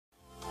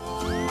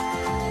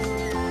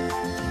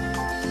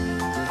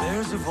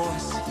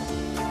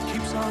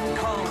on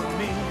calling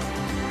me.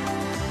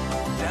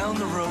 Down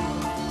the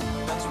road,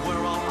 that's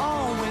where I'll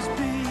always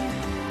be.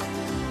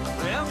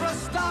 Every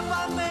stop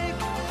I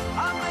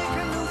make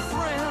a new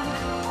friend.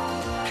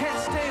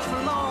 Can't stay for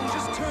long,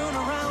 just turn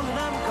around and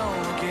I'm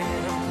gone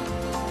again.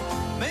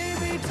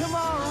 Maybe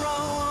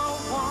tomorrow I'll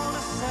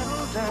wanna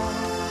settle down.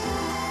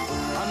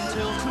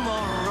 Until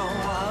tomorrow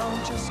I'll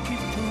just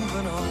keep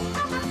moving on.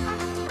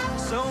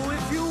 So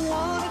if you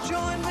wanna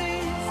join me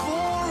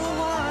for a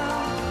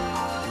while,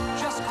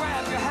 just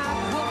grab your hat,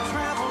 we'll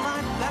travel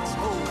like that's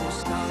old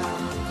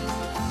style.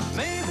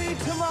 Maybe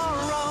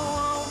tomorrow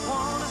I'll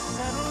wanna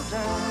settle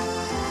down.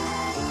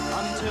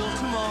 Until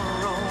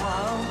tomorrow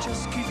I'll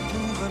just keep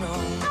moving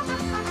on.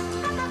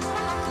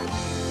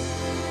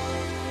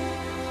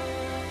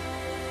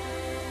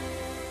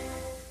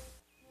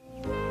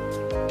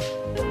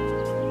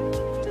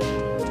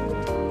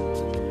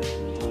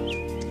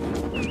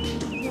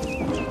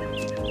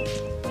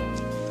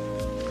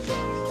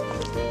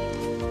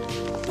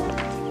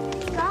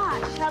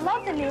 I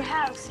love the new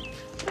house.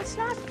 It's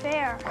not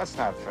fair. That's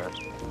not fair.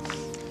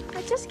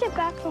 I just get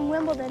back from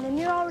Wimbledon, and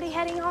you're already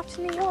heading off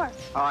to New York.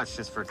 Oh, it's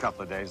just for a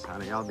couple of days,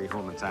 honey. I'll be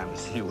home in time to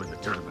see you win the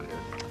tournament here.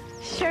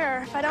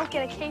 Sure, if I don't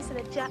get a case of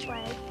the jet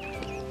lag.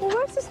 Well,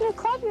 where's this new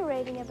club you're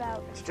raving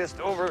about? It's just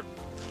over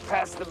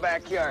past the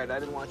backyard. I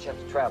didn't want you to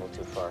have to travel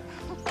too far.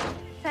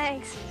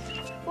 Thanks.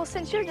 Well,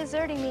 since you're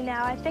deserting me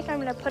now, I think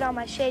I'm going to put on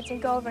my shades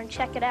and go over and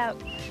check it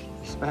out.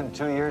 You spent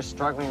 2 years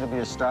struggling to be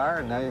a star,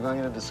 and now you're going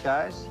into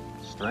disguise?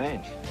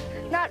 Strange.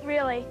 Not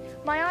really.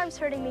 My arm's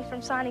hurting me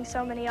from signing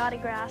so many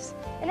autographs.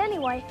 And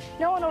anyway,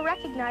 no one will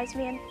recognize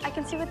me, and I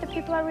can see what the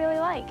people I really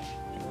like.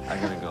 I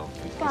gotta go.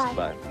 Bye.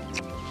 Bye.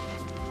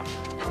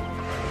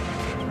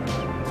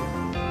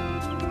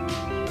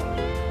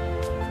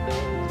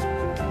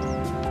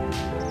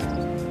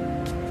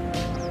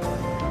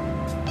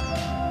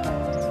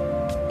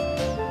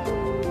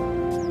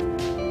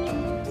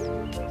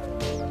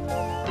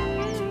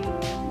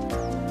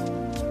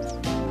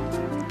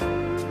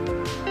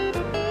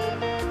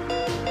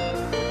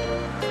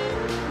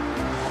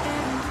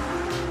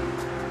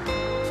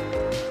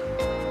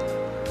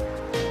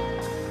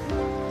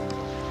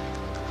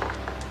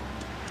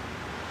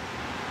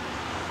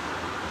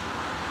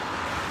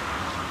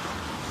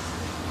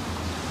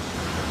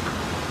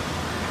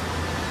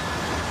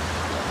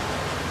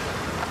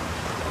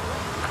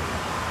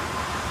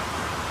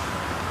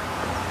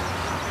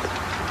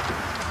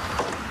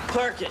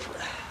 Clerk it.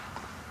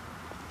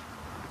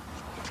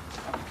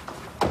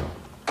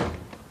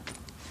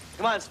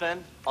 Come on,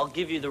 Sven. I'll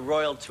give you the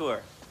royal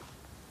tour.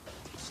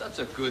 Such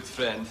a good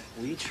friend.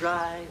 We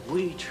try,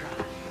 we try.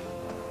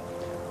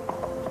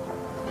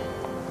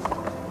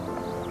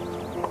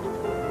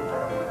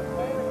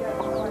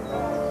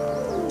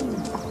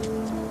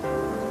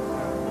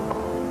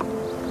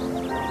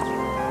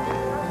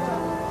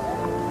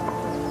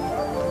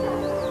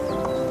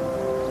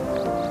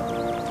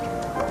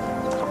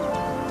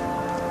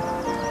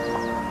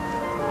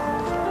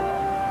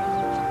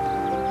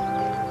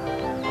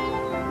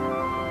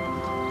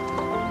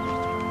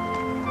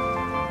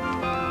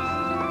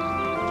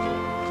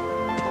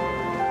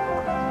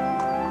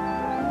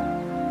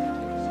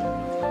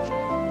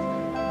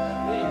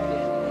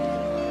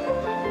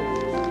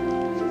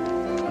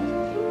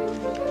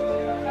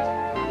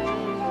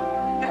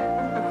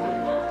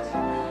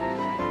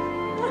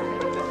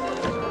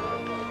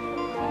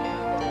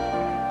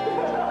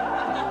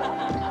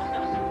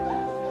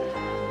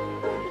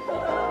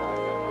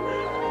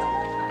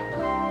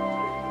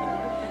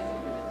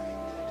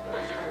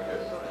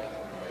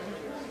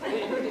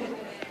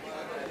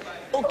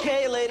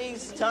 Okay,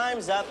 ladies,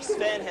 time's up.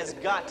 Sven has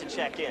got to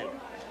check in.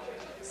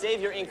 Save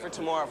your ink for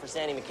tomorrow for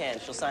Sandy McCann.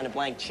 She'll sign a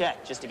blank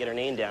check just to get her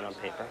name down on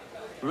paper.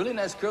 Really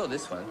nice girl,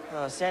 this one.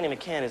 Sandy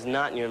McCann is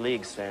not in your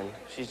league, Sven.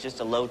 She's just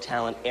a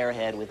low-talent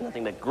airhead with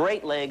nothing but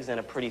great legs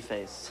and a pretty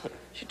face.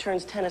 She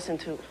turns tennis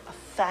into a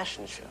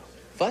fashion show.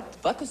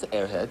 What is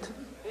airhead?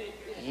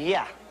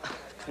 Yeah.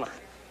 Come on.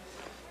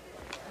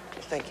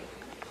 Thank you.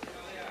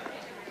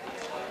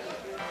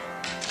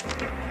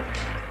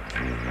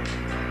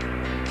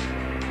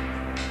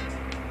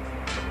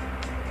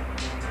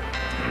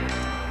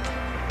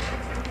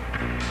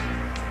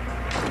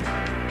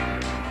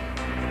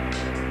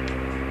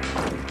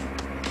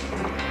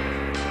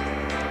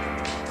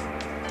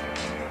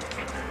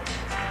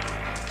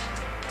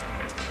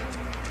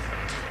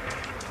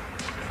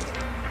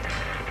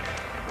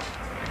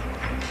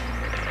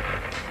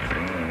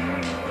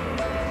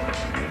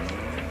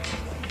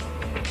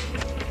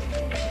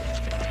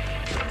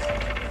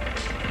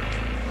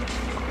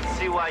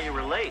 Why you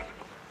were late.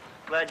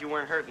 Glad you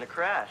weren't hurt in the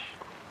crash.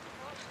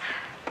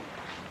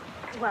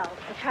 Well,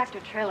 the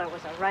tractor-trailer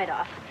was a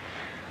write-off.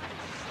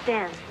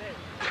 Dan,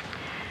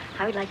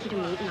 I would like you to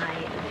meet my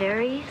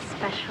very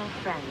special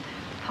friend,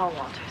 Paul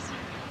Walters.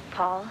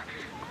 Paul,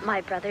 my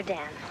brother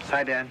Dan.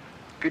 Hi, Dan.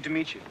 Good to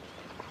meet you.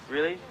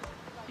 Really?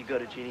 You go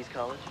to Jeannie's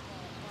college?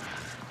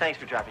 Thanks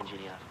for dropping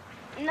Jeannie off.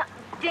 No,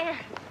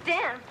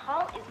 Dan,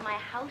 Paul is my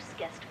house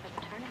guest for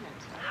the tournament.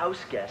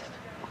 House guest?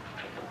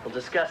 We'll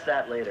discuss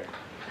that later.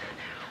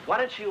 Why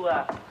don't you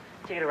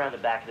take it around the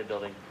back of the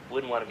building?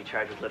 Wouldn't want to be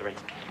charged with littering.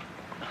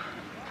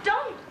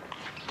 Don't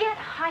get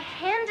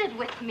high-handed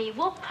with me.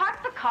 We'll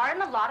park the car in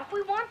the lot if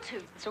we want to.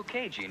 It's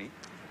okay, Jeannie.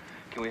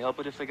 Can we help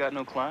it if they got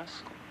no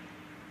class?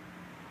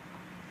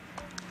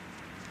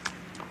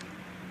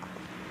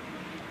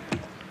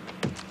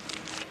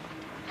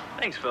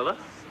 Thanks, fella.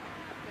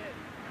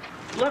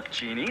 Look,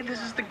 Jeannie,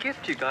 this is the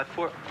gift you got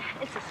for...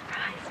 It's a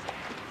surprise.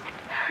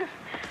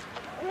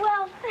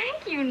 Well,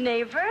 thank you,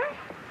 neighbor.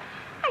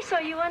 I saw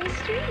you on the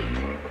street.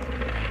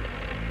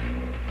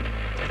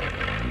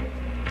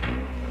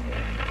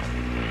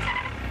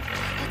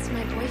 That's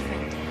my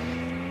boyfriend,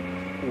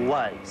 Dan.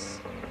 Was.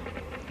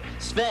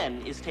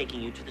 Sven is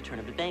taking you to the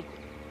tournament banquet.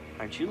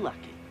 Aren't you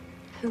lucky?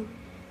 Who?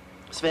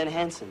 Sven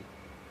Hansen,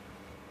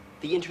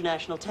 the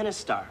international tennis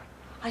star.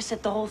 I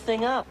set the whole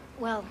thing up.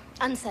 Well,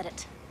 unset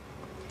it.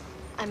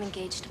 I'm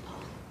engaged to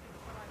Paul.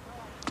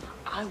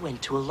 I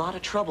went to a lot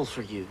of trouble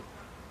for you.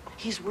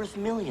 He's worth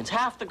millions.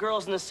 Half the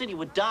girls in the city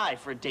would die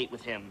for a date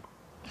with him.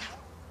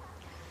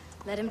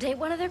 Let him date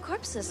one of their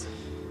corpses.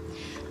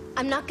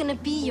 I'm not gonna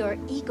be your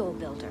ego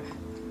builder.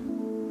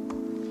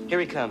 Here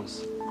he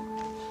comes.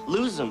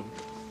 Lose him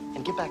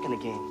and get back in the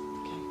game,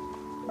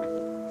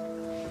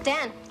 okay?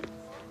 Dan,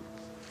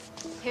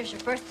 here's your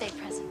birthday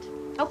present.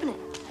 Open it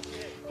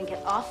and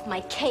get off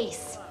my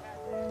case.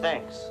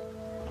 Thanks.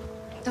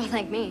 Don't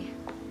thank me.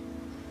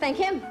 Thank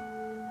him.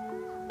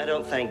 I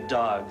don't thank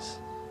dogs.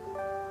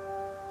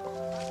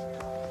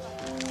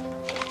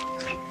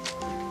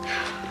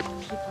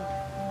 People,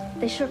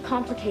 they sure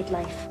complicate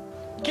life.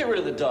 Get rid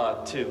of the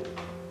dog, too.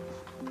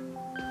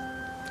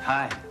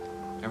 Hi.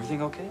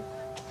 Everything okay?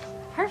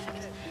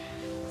 Perfect.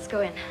 Let's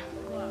go in.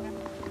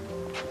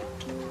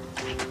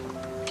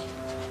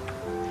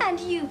 And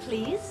you,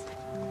 please.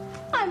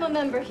 I'm a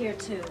member here,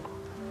 too.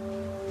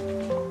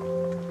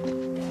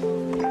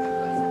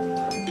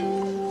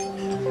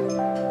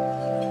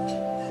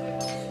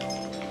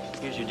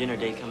 Here's your dinner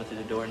date coming through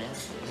the door now.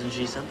 Isn't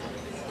she something?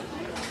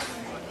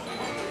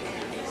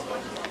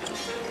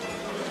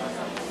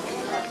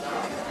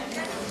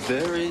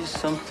 Very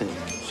something.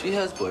 She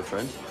has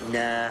boyfriend.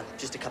 Nah,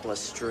 just a couple of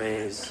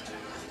strays.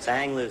 So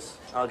hang loose.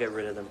 I'll get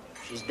rid of them.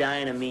 She's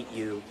dying to meet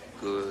you.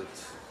 Good.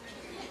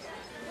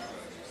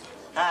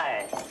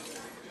 Hi.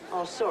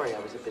 Oh, sorry I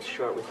was a bit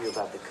short with you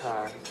about the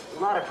car. A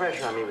lot of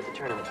pressure on me with the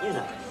tournament, you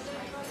know.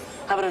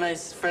 How about a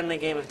nice friendly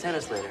game of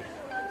tennis later?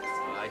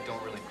 I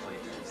don't really play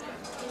tennis then.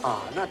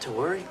 Oh, not to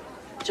worry.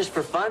 Just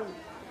for fun.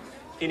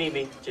 If you need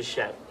me, just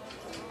shout.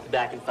 Be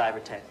back in 5 or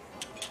 10.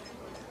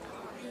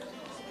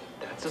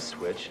 That's a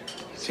switch.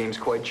 Seems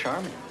quite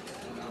charming.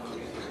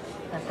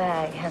 The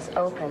bag has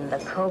opened. The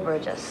cobra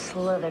just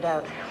slithered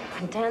out.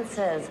 When Dan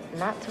says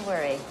not to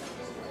worry,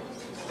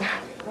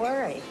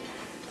 worry.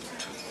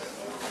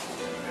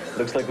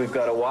 Looks like we've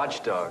got a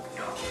watchdog.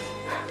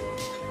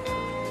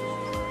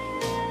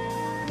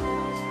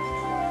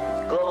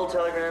 Global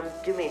Telegram,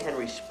 give me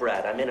Henry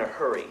Spratt. I'm in a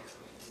hurry.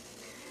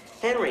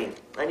 Henry,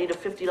 I need a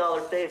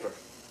 $50 favor.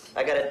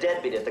 I got a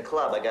deadbeat at the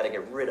club I gotta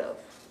get rid of.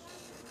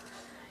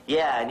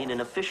 Yeah, I need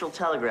an official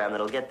telegram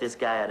that'll get this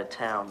guy out of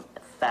town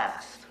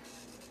fast.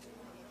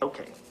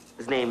 Okay,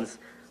 his name's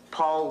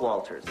Paul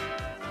Walters.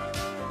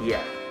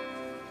 Yeah.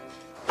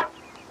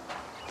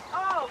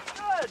 Oh,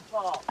 good,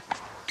 Paul.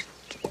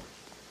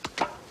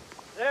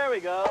 There we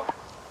go.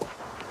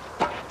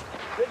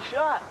 Good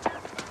shot.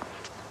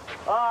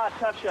 Ah,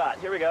 tough shot.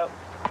 Here we go.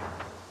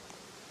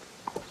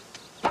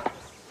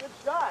 Good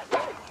shot.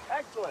 Hey,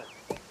 excellent.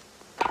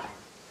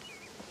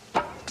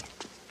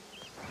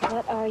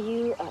 What are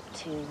you up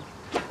to,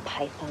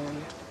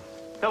 Python?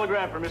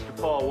 Telegram for Mr.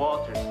 Paul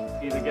Walters.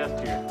 He's a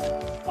guest here.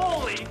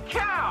 Holy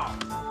cow!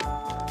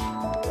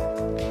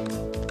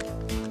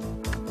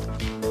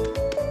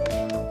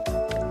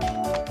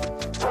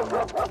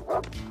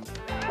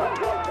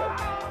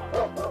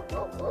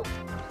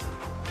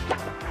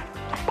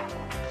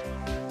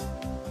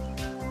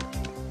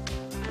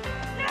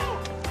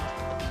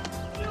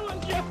 You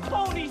and your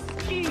phony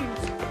schemes!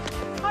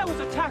 I was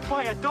attacked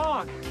by a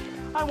dog.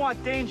 I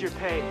want danger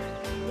pay.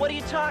 What are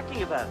you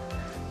talking about?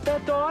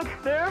 That dog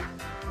there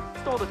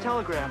stole the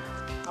telegram.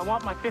 I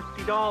want my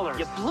 $50.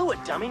 You blew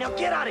it, dummy. Now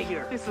get out of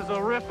here. This is a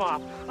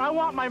ripoff. I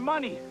want my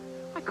money.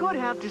 I could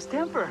have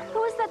distemper.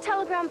 Who is that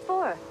telegram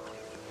for?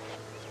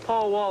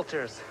 Paul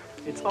Walters.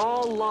 It's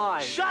all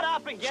lies. Shut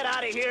up and get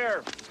out of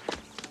here.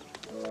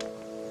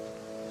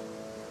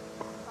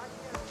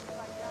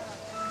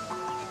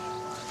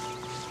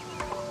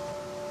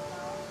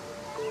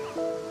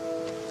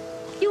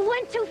 You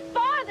went too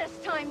far this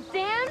time,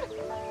 Dan.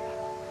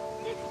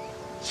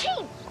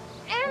 Cheap,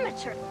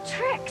 amateur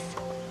tricks.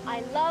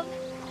 I love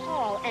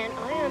Paul, and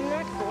I am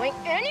not going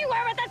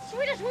anywhere with that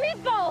Swedish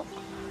meatball.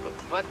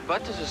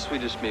 What is a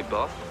Swedish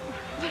meatball?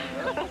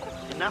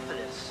 Enough of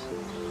this.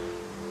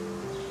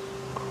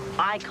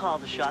 I call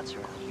the shots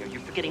around here.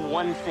 You're forgetting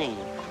one thing.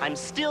 I'm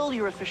still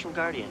your official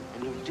guardian,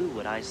 and you'll do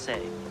what I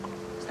say.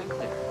 Is that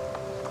clear?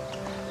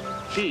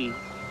 He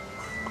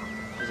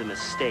is a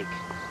mistake.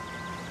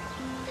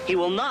 He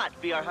will not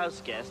be our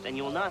house guest, and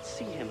you will not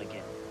see him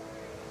again.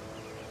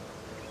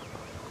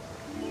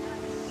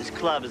 This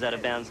club is out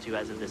of bounds to you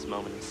as of this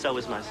moment, and so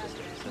is my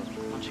sister. So,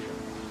 why don't you go?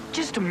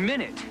 Just a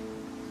minute.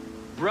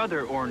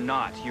 Brother or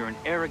not, you're an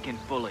arrogant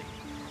bully.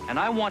 And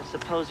I want...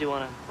 Suppose you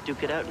want to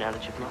duke it out now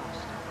that you've lost.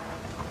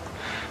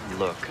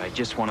 Look, I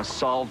just want to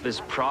solve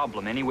this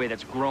problem any way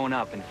that's grown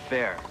up and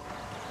fair.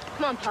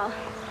 Come on, Paul.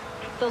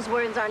 Those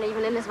words aren't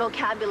even in his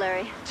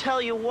vocabulary.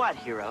 Tell you what,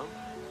 hero.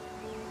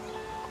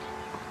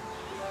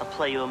 I'll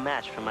play you a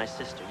match for my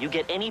sister. You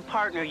get any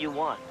partner you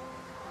want.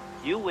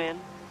 You win,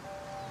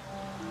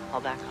 I'll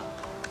back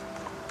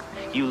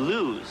up. You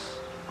lose,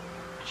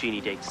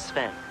 Jeannie dates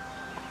Sven.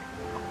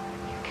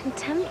 You're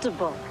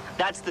contemptible.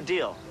 That's the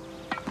deal.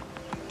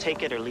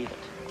 Take it or leave it.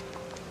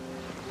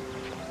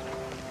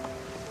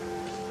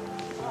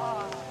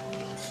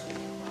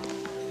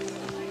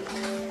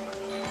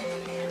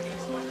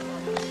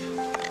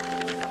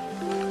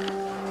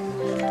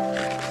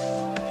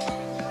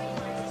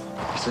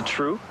 Is it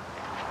true?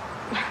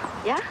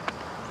 Yeah?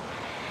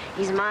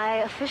 He's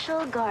my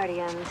official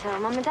guardian until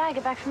Mom and Dad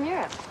get back from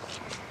Europe.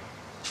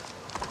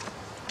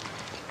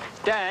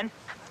 Dan?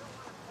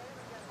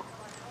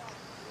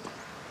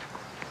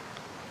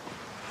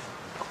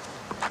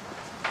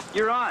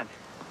 You're on.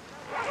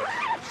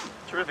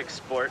 Terrific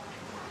sport.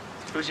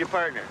 Who's your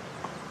partner?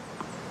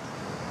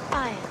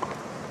 Bye.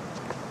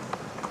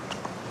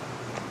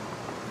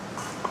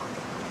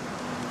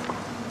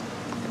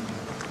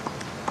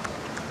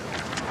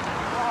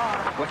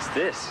 What's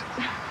this?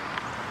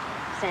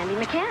 Sandy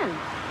McCann,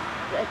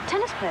 a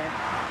tennis player,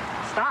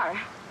 star.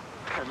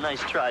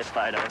 Nice try,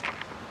 Fido.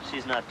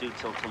 She's not due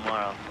till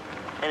tomorrow.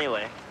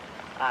 Anyway,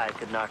 I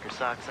could knock her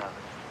socks off.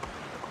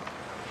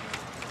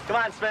 Come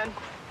on, Sven.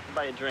 I'll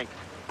buy you a drink.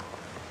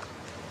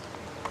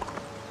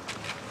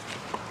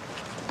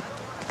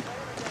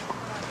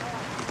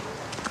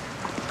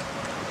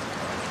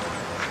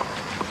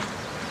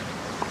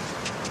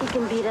 He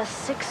can beat us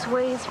 6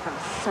 ways from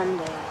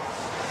Sunday.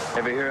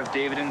 Ever hear of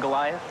David and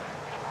Goliath?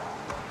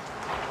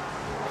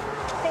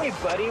 Hey,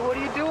 buddy, what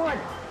are you doing?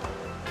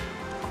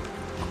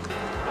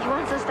 He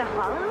wants us to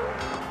follow?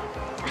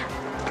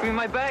 Give me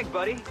my bag,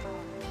 buddy.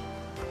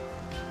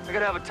 I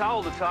gotta have a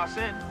towel to toss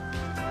in.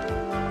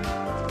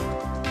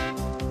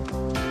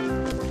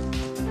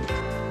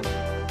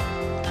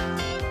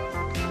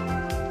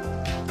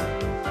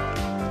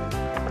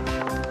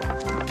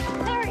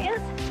 There he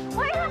is.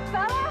 Wait up,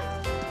 fella.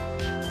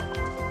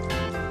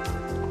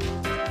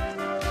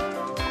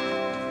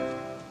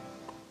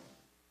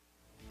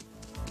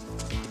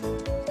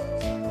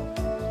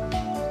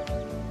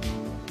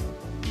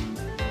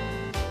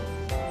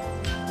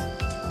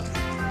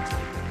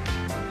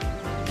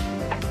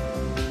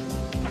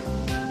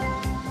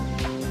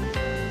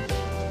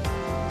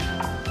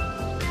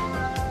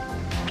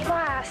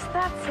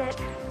 That's it.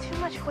 Too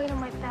much weight on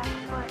my back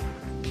foot.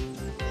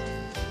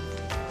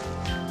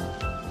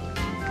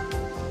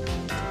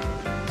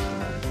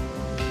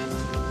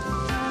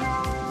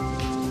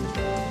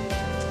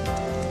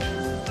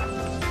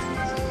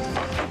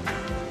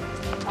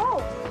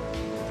 Oh!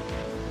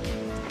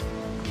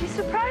 You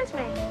surprised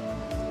me.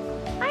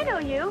 I know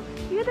you.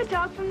 You're the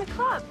dog from the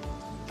club.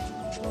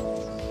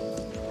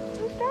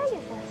 Whose bag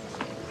is this?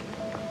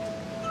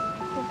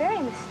 You're very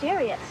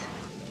mysterious.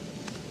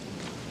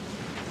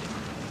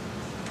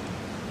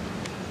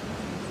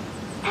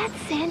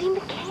 That's Sandy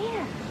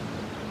McCann.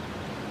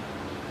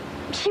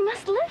 She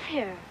must live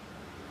here.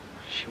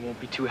 She won't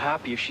be too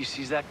happy if she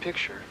sees that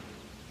picture.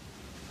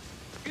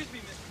 Excuse me,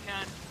 Mr.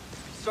 McCann.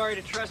 Sorry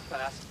to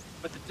trespass,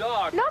 but the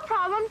dog... No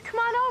problem. Come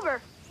on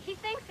over. He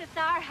thinks it's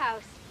our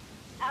house.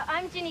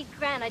 I'm Ginny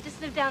Grant. I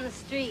just live down the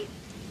street.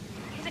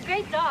 He's a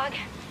great dog.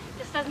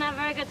 Just doesn't have a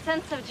very good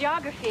sense of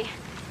geography.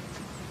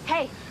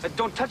 Hey.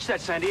 Don't touch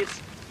that, Sandy.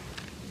 It's...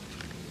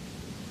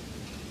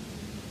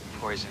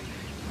 poison.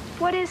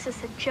 What is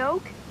this, a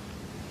joke?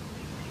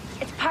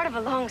 It's part of a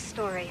long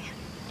story.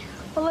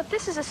 Well, if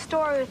this is a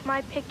story with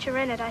my picture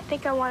in it, I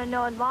think I want to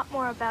know a lot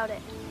more about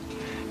it.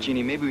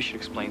 Jeannie, maybe we should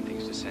explain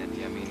things to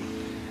Sandy. I mean,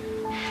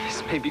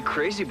 this may be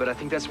crazy, but I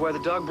think that's why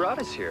the dog brought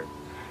us here.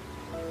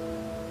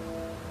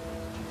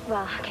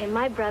 Well, okay,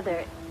 my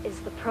brother is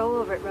the pro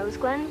over at Rose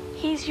Glen.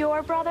 He's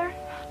your brother?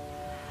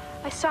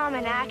 I saw him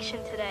in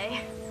action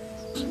today.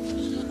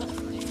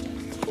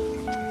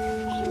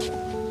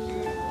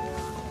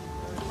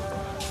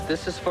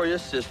 This is for your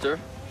sister.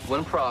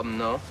 One problem,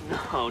 no?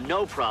 No,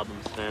 no problem,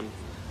 Sven.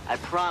 I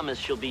promise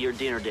she'll be your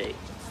dinner date.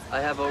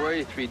 I have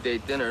already 3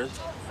 date dinners.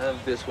 I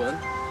have this one,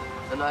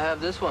 and I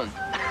have this one.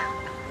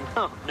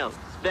 No,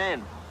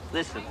 Sven,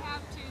 listen.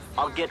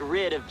 I'll get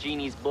rid of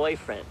Jeannie's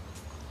boyfriend.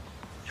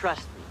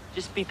 Trust me,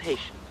 just be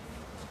patient.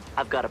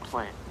 I've got a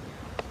plan.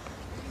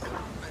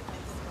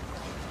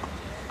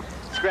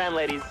 Scram,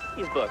 ladies,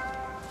 he's booked.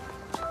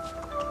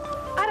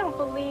 I don't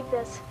believe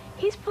this.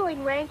 He's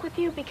pulling rank with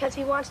you because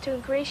he wants to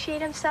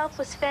ingratiate himself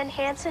with Sven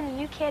Hansen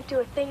and you can't do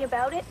a thing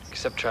about it?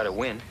 Except try to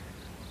win.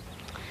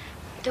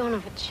 Don't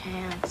have a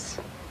chance.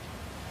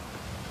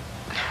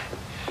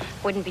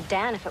 Wouldn't be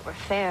Dan if it were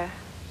fair.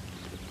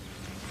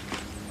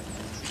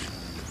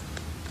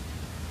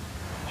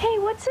 Hey,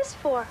 what's this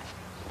for?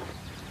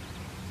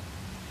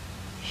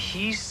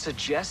 He's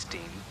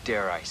suggesting,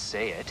 dare I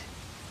say it,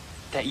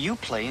 that you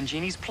play in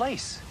Jeannie's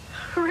place.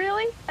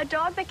 Really? A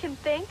dog that can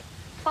think?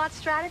 Plot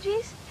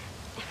strategies?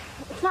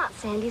 It's not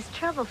Sandy's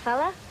trouble,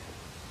 fella.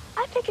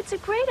 I think it's a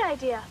great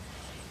idea.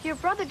 Your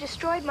brother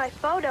destroyed my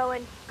photo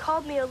and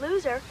called me a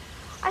loser.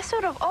 I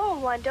sort of owe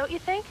him one, don't you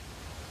think?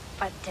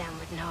 But Dan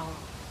would know.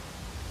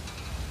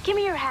 Give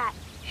me your hat.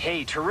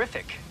 Hey,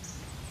 terrific.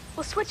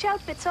 We'll switch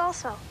outfits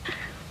also.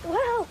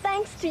 Well,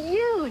 thanks to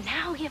you.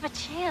 Now we have a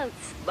chance.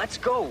 Let's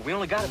go. We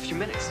only got a few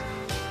minutes.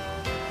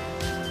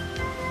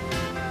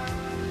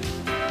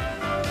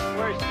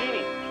 Where's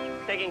Jeannie?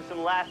 Taking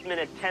some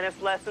last-minute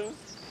tennis lessons?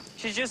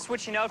 She's just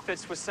switching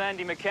outfits with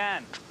Sandy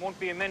McCann. Won't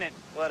be a minute.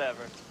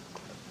 Whatever.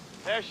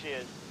 There she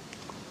is.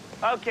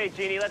 Okay,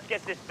 Jeannie, let's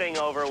get this thing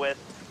over with.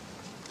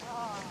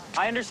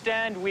 I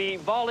understand we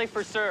volley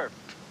for serve.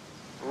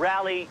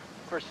 Rally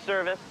for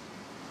service.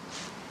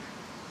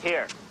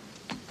 Here.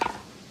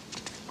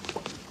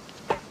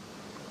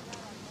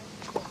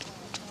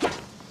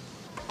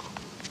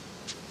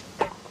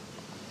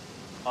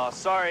 Oh,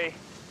 sorry.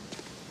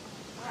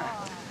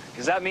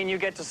 Does that mean you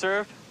get to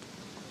serve?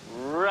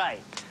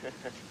 Right.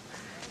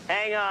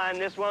 Hang on,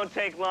 this won't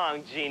take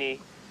long,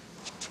 Jeannie.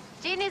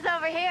 Jeannie's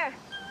over here.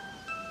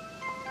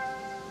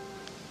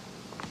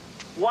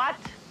 What?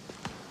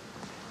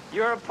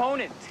 Your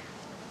opponent,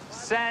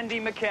 Sandy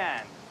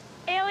McCann.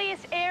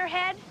 Alias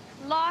Airhead,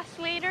 lost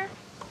leader.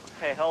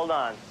 Hey, hold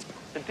on.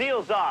 The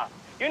deal's off.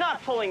 You're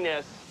not pulling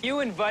this. You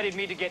invited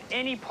me to get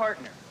any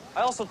partner.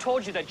 I also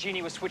told you that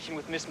Jeannie was switching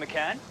with Miss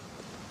McCann.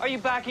 Are you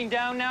backing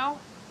down now?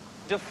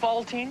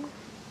 Defaulting?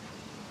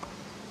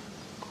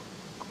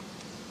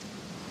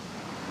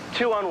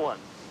 2-on-1.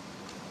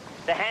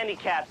 The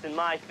handicap's in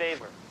my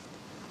favor.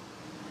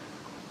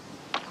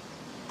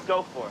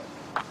 Go for it.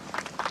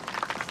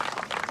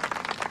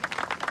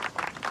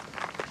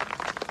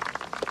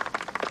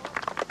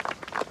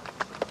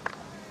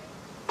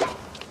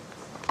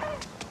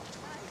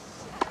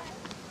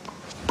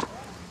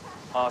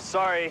 Oh,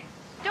 sorry.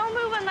 Don't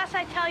move unless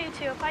I tell you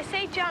to. If I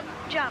say jump,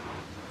 jump.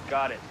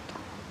 Got it.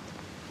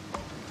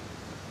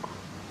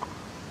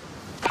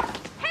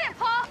 Hit it,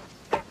 Paul!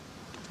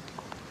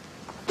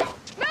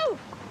 Move!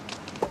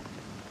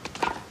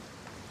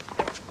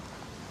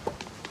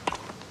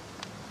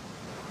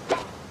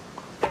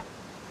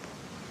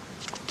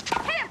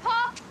 Hit it,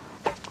 Paul!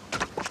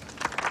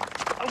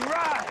 All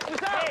right! It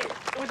was out! Hey,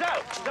 it was out!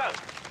 It was out!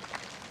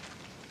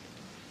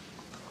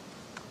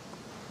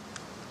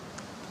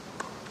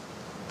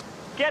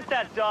 Get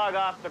that dog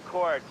off the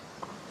court.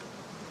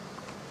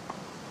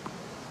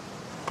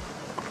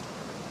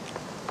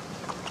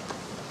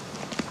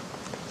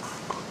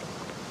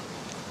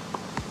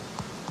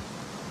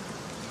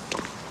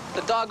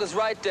 The dog was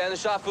right, Dan. The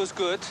shot was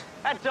good.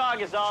 That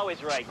dog is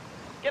always right.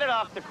 Get it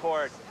off the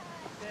court.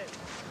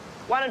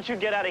 Why don't you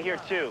get out of here,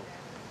 too?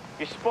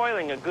 You're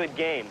spoiling a good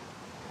game.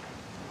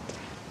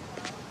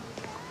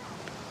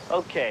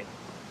 Okay,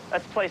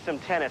 let's play some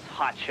tennis,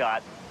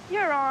 hotshot.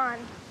 You're on.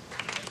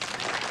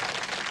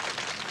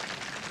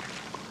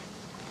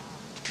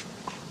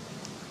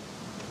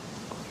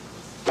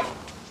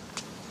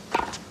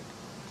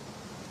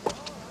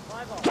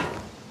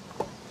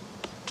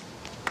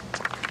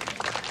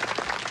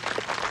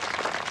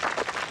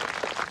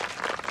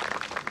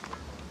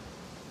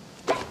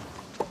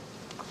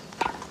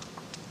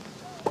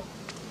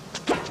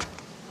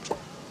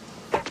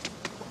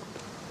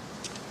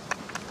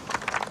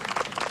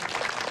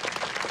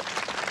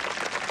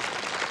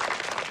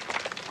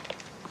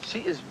 She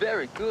is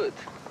very good.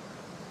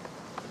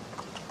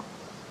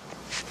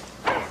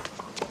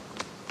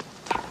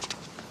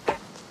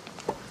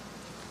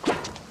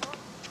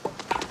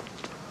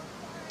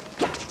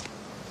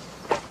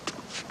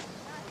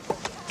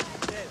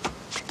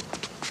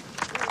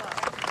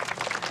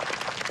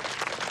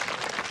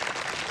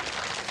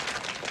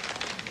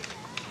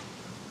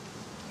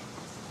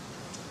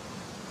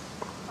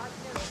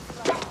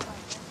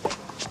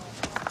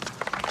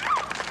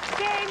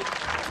 Game.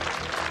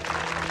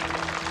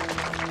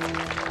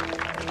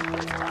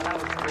 That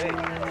was great.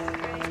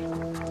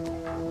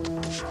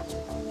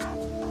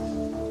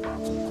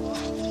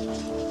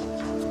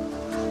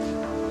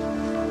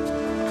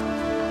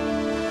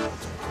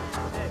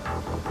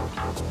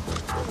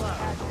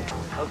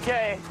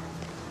 Okay,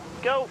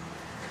 go.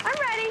 I'm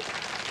ready.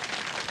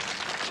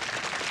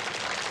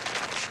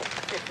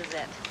 This is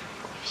it.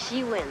 If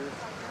she wins,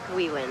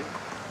 we win.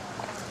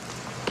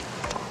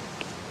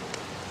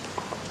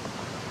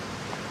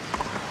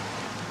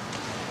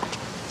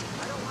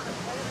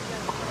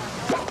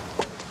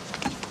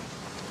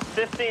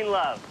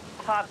 Love,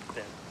 top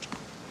spin.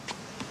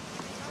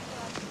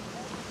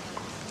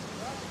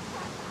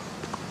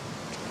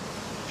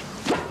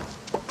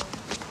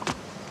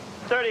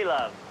 $30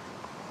 love,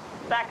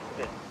 back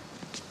spin.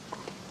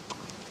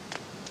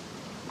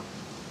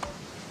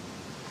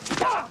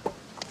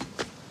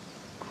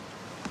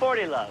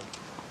 $40 love,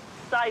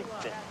 side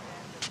spin.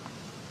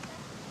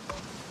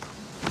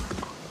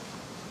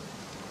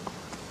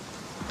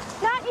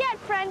 Not yet,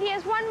 friend. He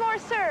has one more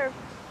serve.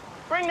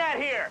 Bring that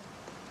here.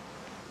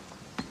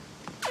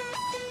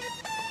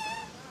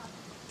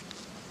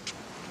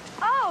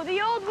 Oh, the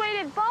old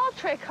weighted ball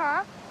trick,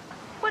 huh?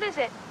 What is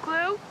it?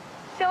 Glue?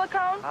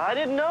 Silicone? I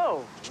didn't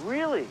know.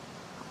 Really?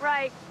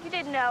 Right, you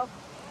didn't know.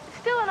 It's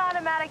still an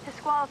automatic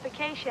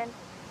disqualification.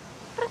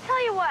 But I'll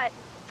tell you what.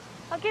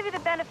 I'll give you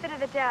the benefit of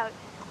the doubt.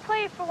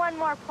 Play it for one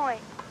more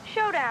point.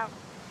 Showdown.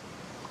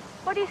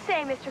 What do you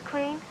say, Mr.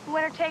 Clean?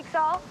 Winner takes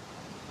all?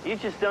 You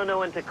just don't know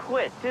when to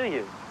quit, do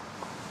you?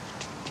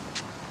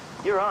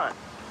 You're on.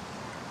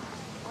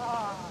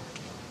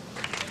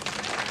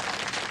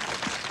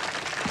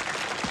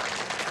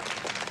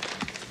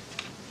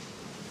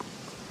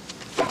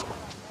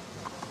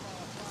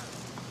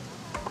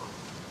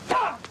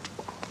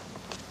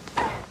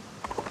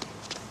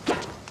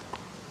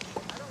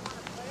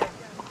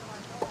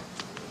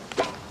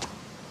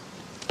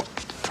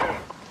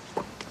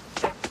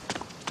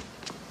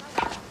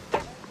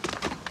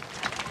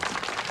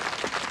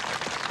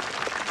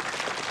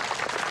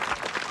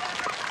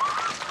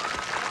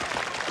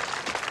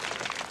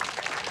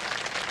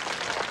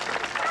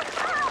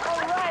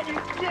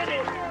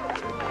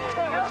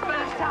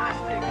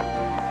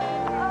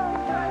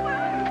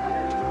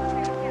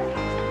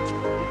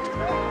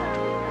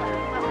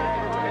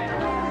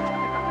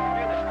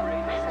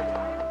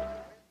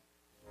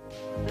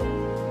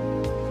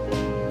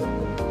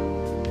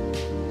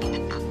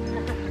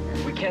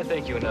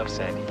 Thank you enough,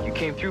 Sandy. You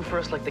came through for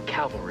us like the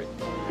cavalry.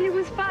 It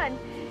was fun,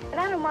 and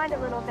I don't mind a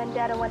little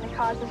vendetta when the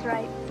cause is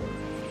right.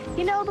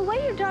 You know, the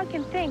way your dog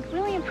can think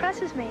really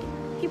impresses me.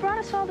 He brought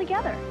us all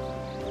together.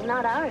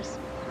 Not ours,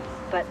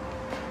 but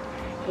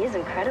he is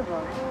incredible.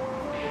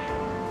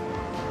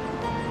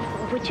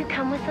 Would you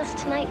come with us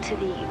tonight to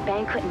the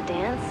banquet and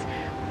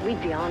dance?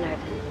 We'd be honored.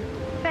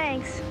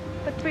 Thanks,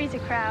 but three's a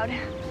crowd.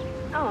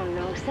 Oh,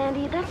 no,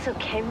 Sandy, that's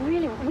okay.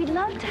 Really, we'd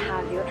love to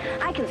have you.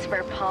 I can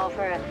spare Paul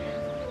for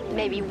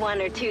maybe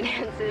 1 or 2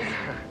 dances.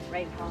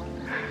 Right, Paul?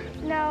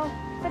 No,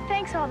 but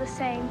thanks all the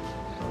same.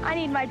 I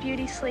need my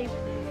beauty sleep.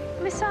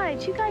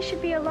 Besides, you guys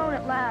should be alone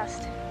at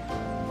last.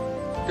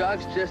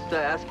 Dogs just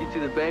ask you to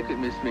the banquet,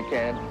 Miss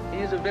McCann.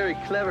 He is a very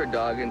clever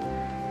dog, and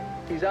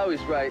he's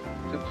always right.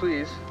 So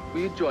please,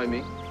 will you join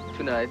me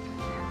tonight?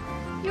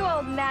 You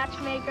old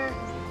matchmaker.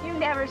 You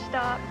never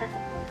stop.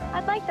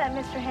 I'd like that,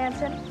 Mr.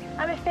 Hanson.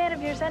 I'm a fan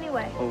of yours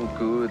anyway. Oh,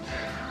 good,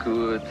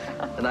 good.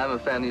 And I'm a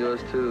fan of yours,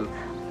 too.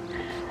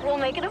 We'll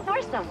make it a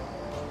foursome.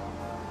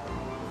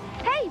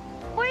 Hey,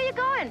 where are you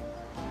going?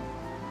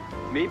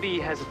 Maybe he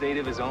has a date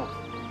of his own.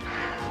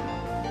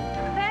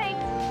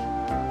 Thanks.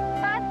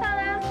 Bye,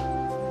 fella.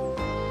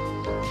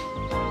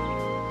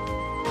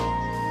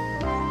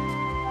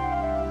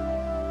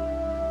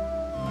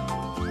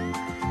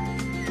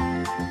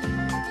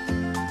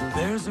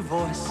 There's a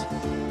voice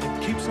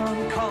that keeps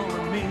on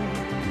calling me.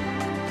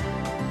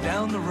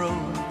 Down the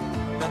road,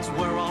 that's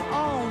where I'll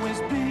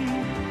always be.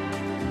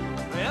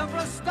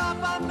 Every stop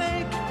I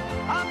make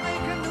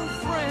a new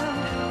friend.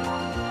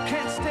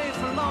 Can't stay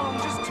for long,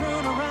 just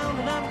turn around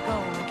and I'm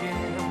gone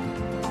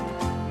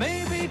again.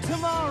 Maybe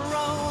tomorrow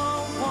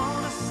I'll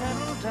wanna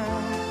settle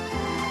down.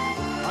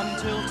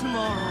 Until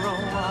tomorrow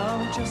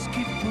I'll just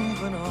keep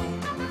moving on.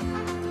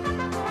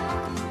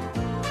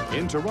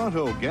 In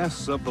Toronto,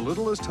 guests of the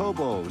Littlest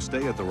Hobo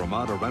stay at the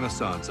Ramada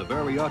Renaissance, a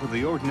very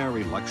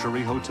out-of-the-ordinary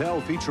luxury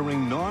hotel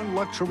featuring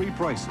non-luxury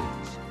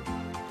prices.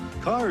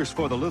 Cars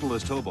for the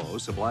Littlest Hobo,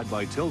 supplied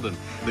by Tilden.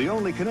 The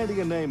only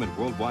Canadian name in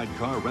worldwide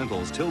car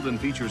rentals, Tilden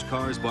features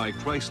cars by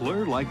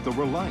Chrysler like the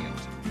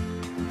Reliant.